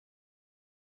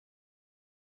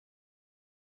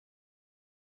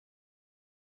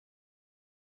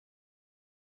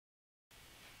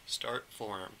Start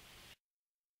form.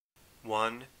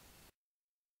 1,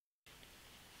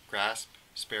 Grasp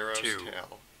sparrow's 2,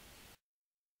 tail.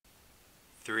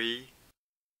 3,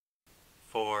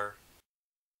 4,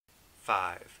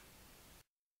 5,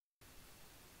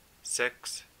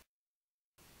 6,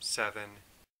 7,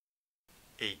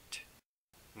 8,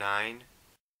 9,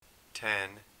 10,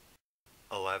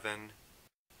 11,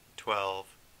 12,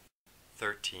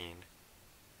 13,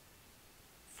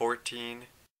 14,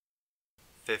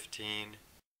 15,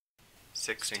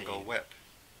 16, Single whip.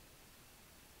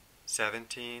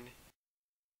 17,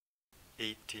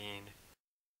 18,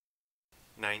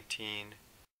 19,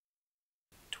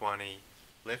 20,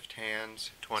 Lift hands,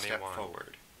 21, step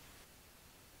forward.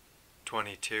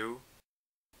 22,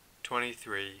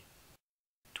 23,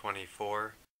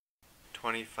 24,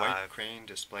 25, White crane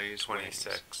displays 26,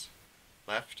 wings.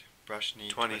 Left brush knee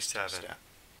 27, twist step.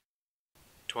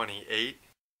 28,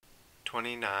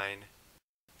 29,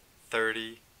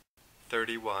 30,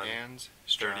 31, Hands,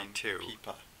 strum, 32,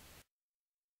 pipa.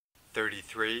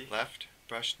 33, Left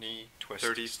brush knee twist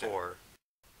 34, step.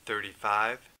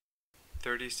 35,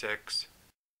 36,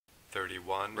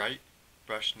 31, Right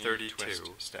brush knee 32, twist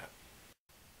step.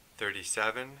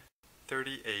 37,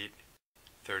 38,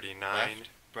 39, Left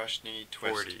brush knee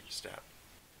twist 40, step.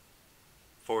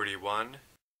 41,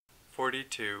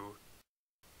 42,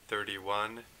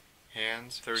 31,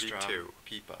 Hands, 32, strum,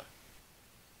 pipa.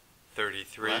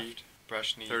 33, Left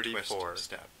brush knee 34, twist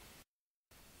step.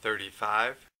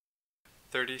 35,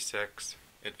 36,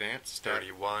 Advance step,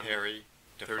 31, parry,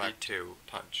 deflect, 32,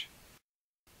 punch.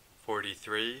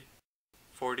 43,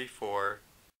 44,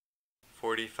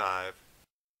 45,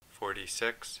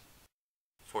 46,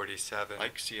 47,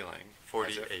 Like ceiling,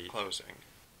 48, as if closing.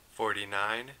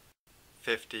 49,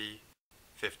 50,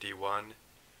 51,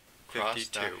 Cross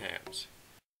 52, that hands.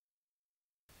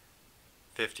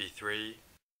 53,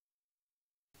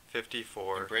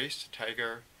 54, Embrace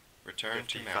tiger, return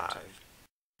 55, to mountain.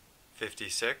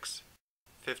 56,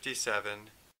 57,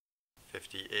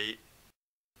 58,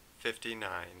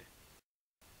 59,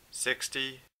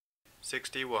 60,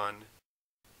 61,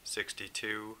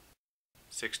 62,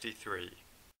 63,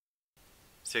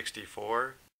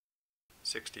 64,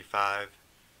 65,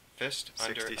 Fist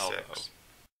under 66, elbow.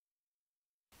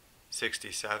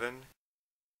 67,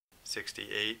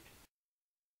 68,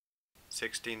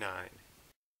 69,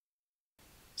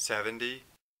 70,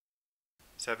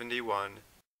 71,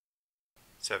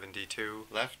 72,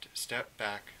 Left step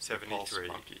back, repulse 73,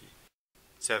 monkey.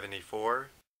 74,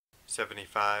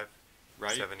 75,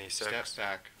 Right 76, step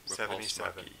back, repulse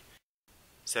 77, monkey.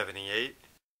 78,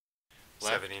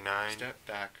 Left 79, step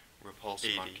back, repulse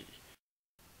 80, monkey.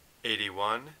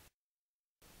 81, Right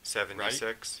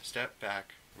 76, step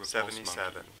back, repulse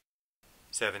 77, monkey.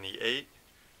 78,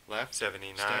 Left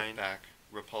 79, step back,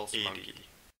 repulse 80, monkey.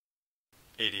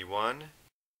 81,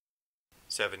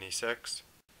 76,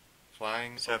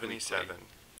 Flying 77, obliquely.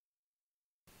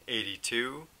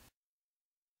 82,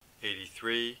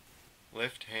 83,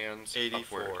 Lift hands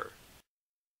 84, upward.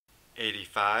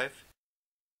 85,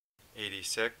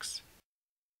 86,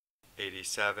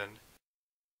 87,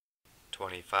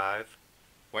 25,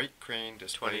 White crane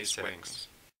displays 26, wings.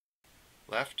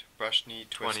 Left brush knee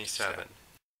twist 27, step.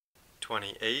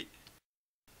 28,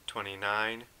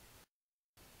 29,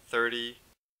 30,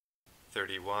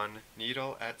 31,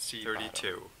 Needle at sea 32,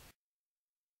 bottom.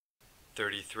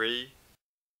 33,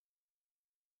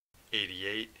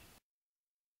 88,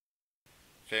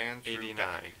 Fan through 89,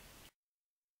 back.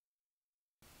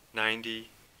 90,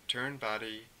 Turn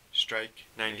body, strike,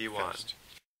 make 91, fist.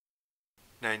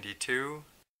 92,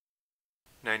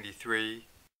 93,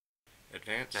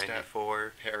 Advance step,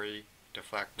 94, parry,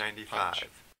 deflect, 95, punch.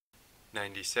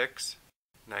 96,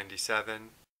 97,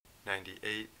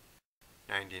 98,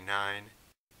 99,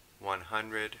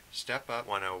 100, Step up,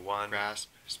 101, grasp,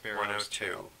 sparrow's 102,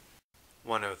 tail.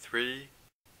 103,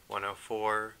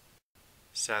 104,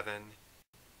 7,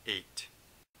 8,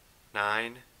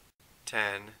 9,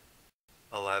 10,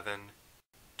 11,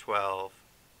 12,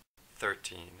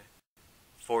 13,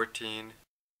 14,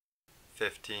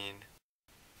 15,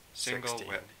 Single 16,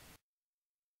 whip.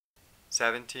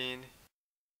 17,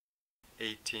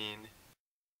 18,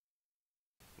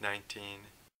 19,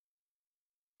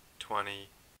 20,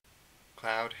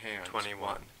 Cloud hands.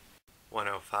 21,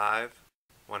 105,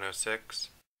 106,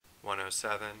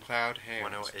 107, Cloud hands.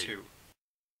 108, 2.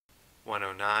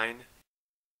 109,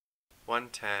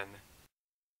 110,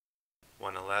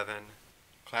 111,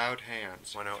 Cloud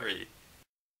hands. 108, 3.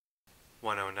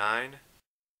 109,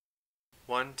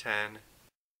 110,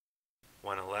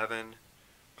 111,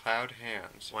 Cloud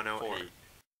hands. 108, 4.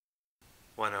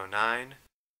 109,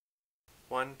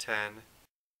 110,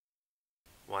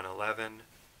 111,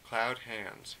 Cloud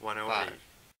hands. 108, 5.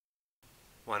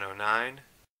 109,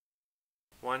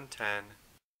 110,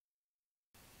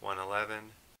 111,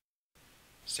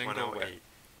 Single 108, whip.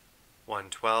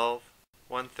 112,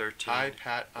 113, High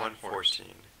pat on horse.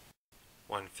 114,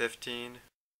 115,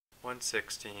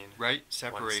 116, Right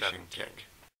separation 117, kick.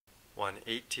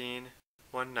 118,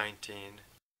 119,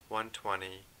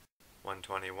 120,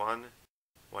 121,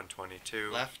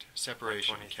 122, Left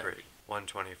separation 123, kick.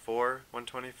 124,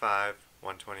 125,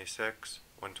 126,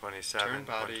 127, Turn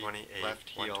body, 128, left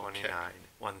heel 129,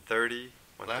 kick. 130,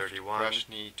 Left 131, brush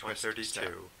knee twist 132, step.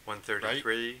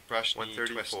 133, Right brush knee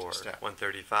 134, twist step.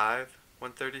 135,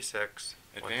 136,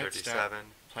 Advanced step,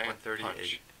 137, plant 138,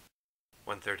 punch.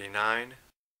 139,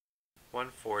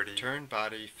 140, Turn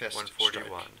body fist 141,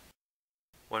 strike.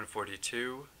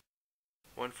 142,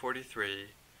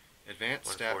 143,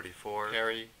 Advanced step, 144,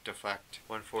 parry, deflect,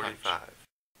 145,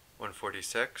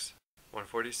 146,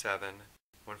 147,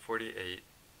 148,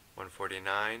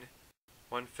 149,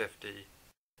 150,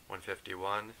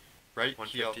 151, right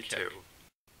heel 152, kick.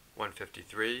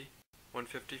 153,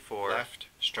 154, Left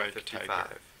strike 155,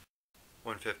 tiger.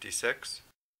 156,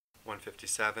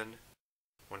 157,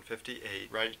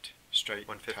 158, Right straight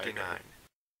 159, tiger.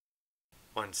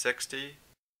 160,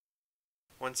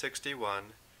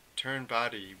 161, Turn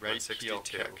body right heel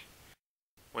 162, kick.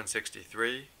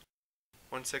 163,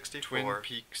 164, Twin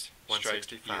peaks strike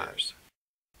 165, ears.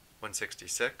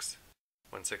 166,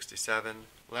 167,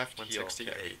 Left heel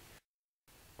 168, kick.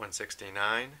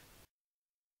 169,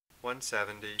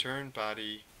 170, Turn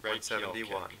body right heel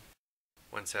 171, kick.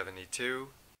 172,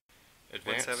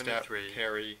 Advanced step, 173,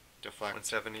 parry, deflect,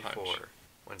 174, punch.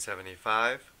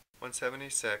 175,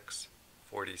 176,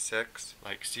 46,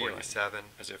 Like ceiling, 47,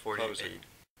 as if 48, closing.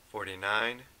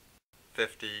 49,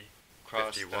 50,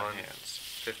 Cross 51, the hands.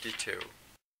 52,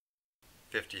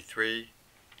 53,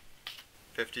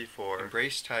 54,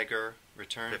 Embrace tiger,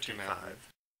 return to 55, mountain.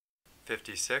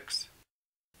 56,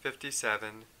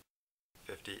 57,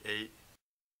 58,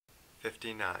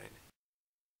 59,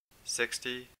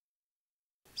 60,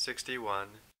 61,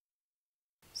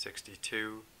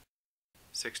 62,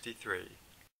 63,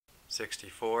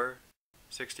 64,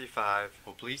 65,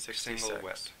 Oblique 66, single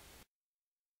whip.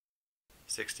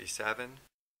 67,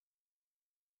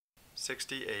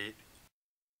 68,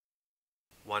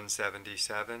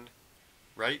 177,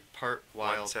 Right part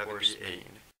wild horse 178.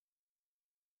 mane.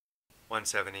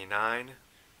 179,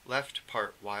 Left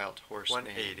part wild horse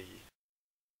 180, mane.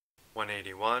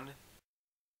 181,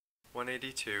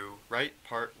 182, Right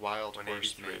part wild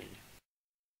horse 183, mane.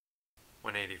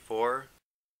 184,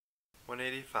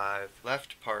 185,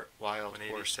 Left part wild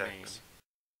horse 186,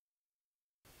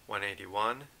 mane.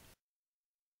 181,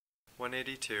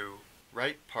 182,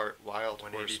 Right part wild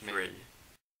horse 183, mane.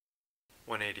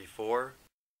 184,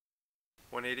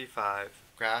 185,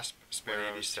 Grasp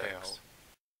sparrow's 186, tail.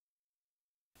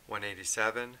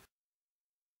 187,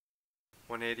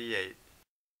 188,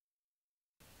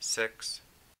 6,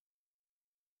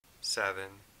 7,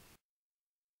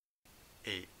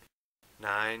 8,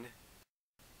 9,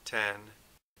 10,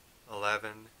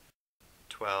 11,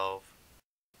 12,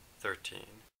 13,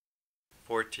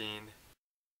 14,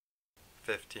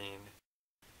 15,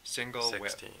 Single 16,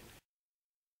 whip.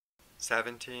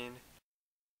 17,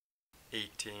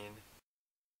 18,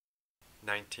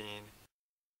 19,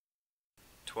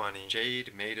 20,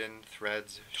 Jade maiden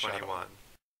threads 21, shuttle.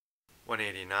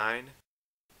 189,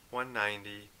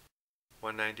 190,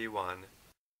 191,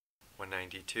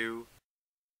 192,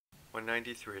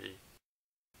 193,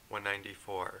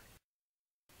 194,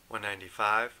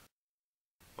 195,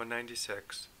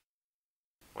 196,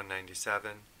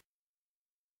 197,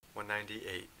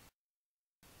 198,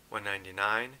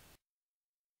 199,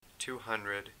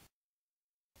 200,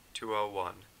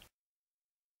 201,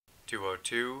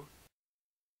 202,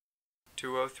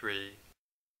 203,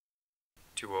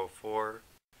 204,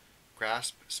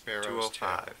 Grasp sparrow's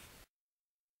 205, tail.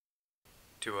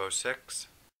 206,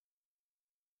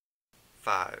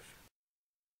 5,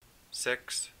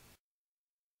 6,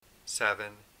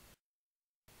 7,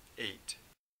 8,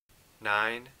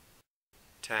 9,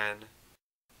 10,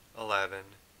 11,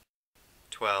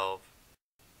 12,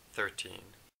 13,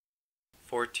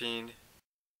 14,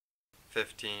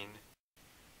 15,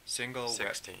 Single whip.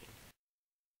 16,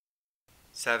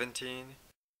 17,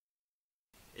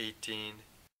 18,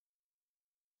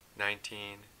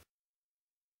 19,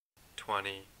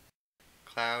 20,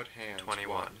 Cloud hands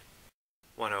 21,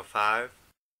 105,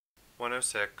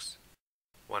 106,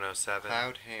 107,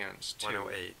 Cloud hands 2.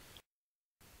 108,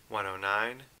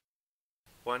 109,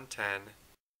 110,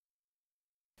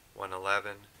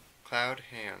 111, Cloud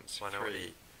hands,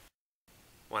 108,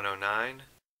 109,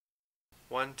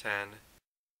 110,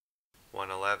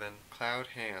 111, Cloud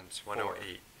hands,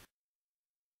 108,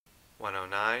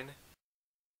 109,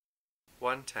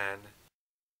 110,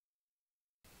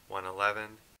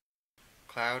 111,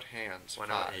 Cloud hands,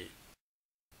 108,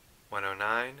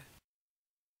 109,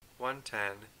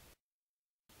 110,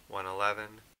 111,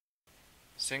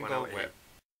 Single 108, whip,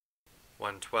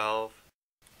 112,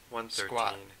 113,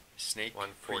 squat, snake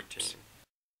 114, creeps.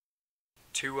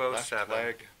 207, Left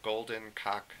leg, golden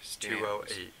cock stands.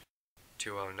 208,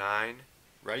 209,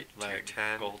 Right leg,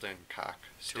 210, golden cock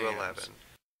stands. 211,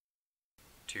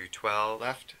 212,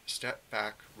 Left step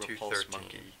back, repulse 213,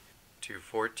 monkey.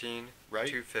 214, Right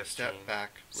 215, step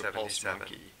back, repulse 77,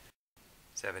 monkey.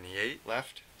 78,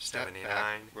 Left step 79,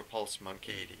 back, repulse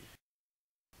monkey. 80,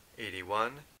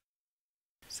 81,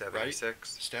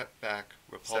 76, Step back,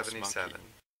 repulse 77, monkey.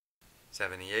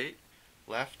 78,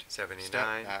 Left 79,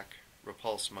 step back,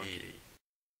 repulse monkey.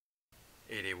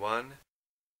 80, 81,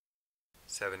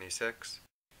 76,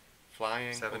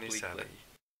 Flying 77, obliquely.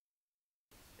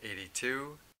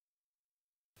 82,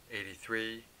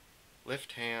 83,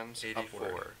 Lift hands 84,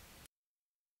 upward.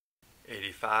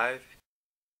 85,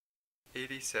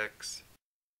 86,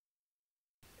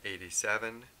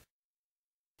 87,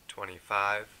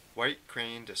 25, White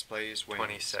crane displays wings.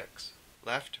 26,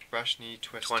 Left brush knee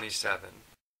twist. 27,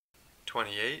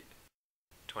 28,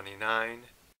 29,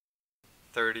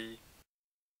 30,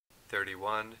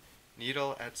 31,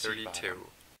 Needle at sea 32, bottom.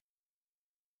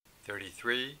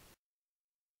 33,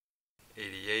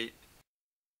 88,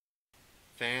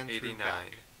 Fan through 89,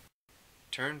 back.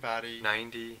 Turn body.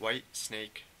 90, White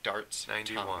snake darts.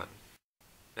 91, tongue.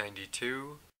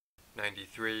 92,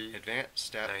 93, Advanced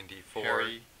step. 94,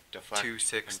 Parry. Deflect.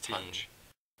 216, And punch.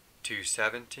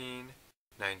 217,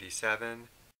 97,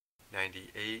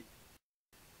 98,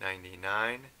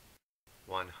 99,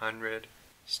 100,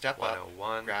 Step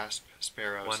 101, up. Grasp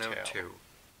sparrow's 102, tail.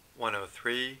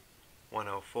 103,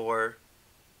 104,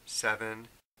 7,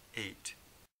 8,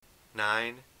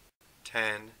 9,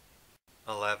 10,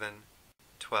 11,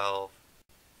 12,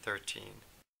 13,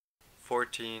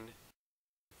 14,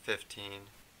 15,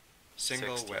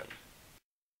 Single 16, whip.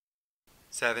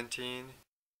 17,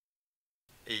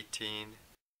 18,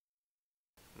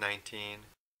 19,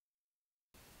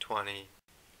 20,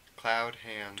 Cloud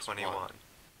hands. 21, 1.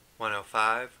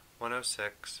 105,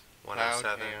 106, Cloud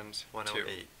 107, hands.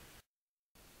 108,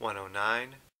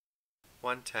 109,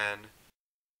 110,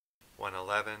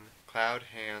 111, Cloud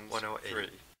hands. 108, 3.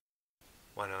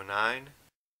 109,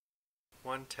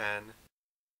 110,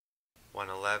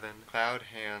 111, Cloud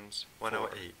hands. 4.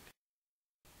 108,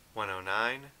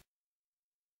 109,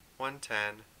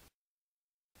 110,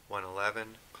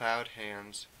 111, Cloud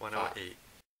hands. 108,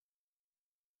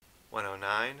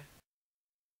 109,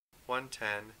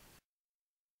 110,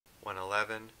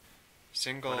 111,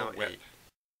 Single 108, whip.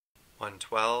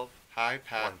 112, High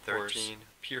pad horse. 113,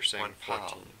 Piercing 114,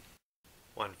 palm.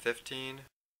 115,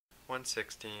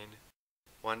 116,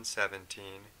 117,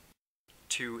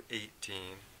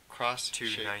 218, Cross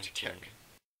 219, shaped kick.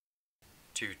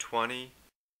 220,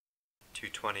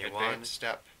 221, Advanced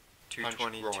step.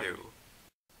 222, punch groin.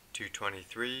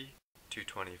 223,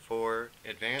 224,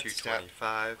 Advanced step.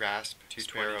 225, Grasp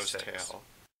sparrow's 226, tail.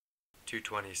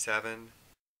 227,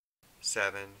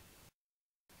 7,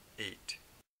 8,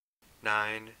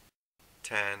 9,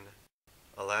 10,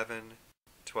 11,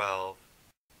 12,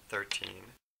 13,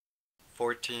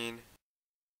 14,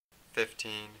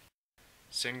 15,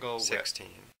 Single whip. 16,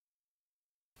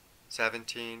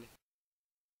 17,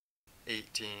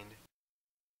 18,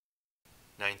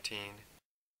 19,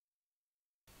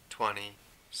 20,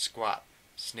 Squat.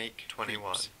 Snake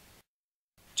 21, creeps.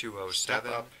 207, Step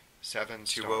up. 7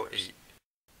 stars. 208,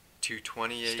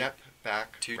 228, Step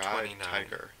back. 229, Ride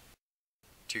tiger.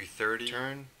 230,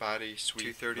 Turn body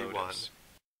sweep 231, lotus.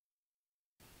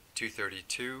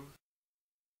 232,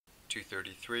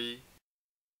 233,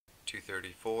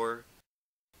 234,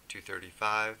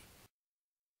 235,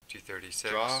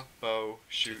 236, Draw, bow,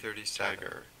 shoot, 237,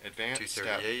 tiger. Advanced step.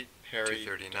 238, Parry,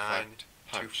 239, deflect,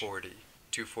 punch. 240,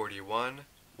 241,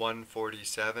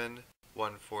 147,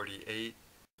 148,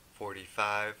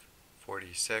 45,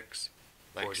 46,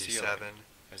 Like 47, ceiling,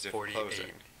 as if 48,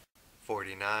 closing.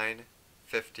 49,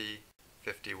 50,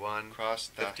 51, Cross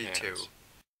the 52, hands.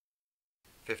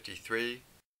 53,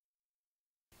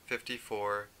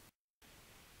 54,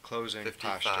 Closing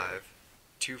 55, posture.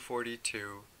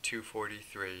 242,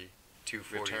 243,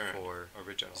 244, Return.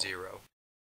 Original. 0.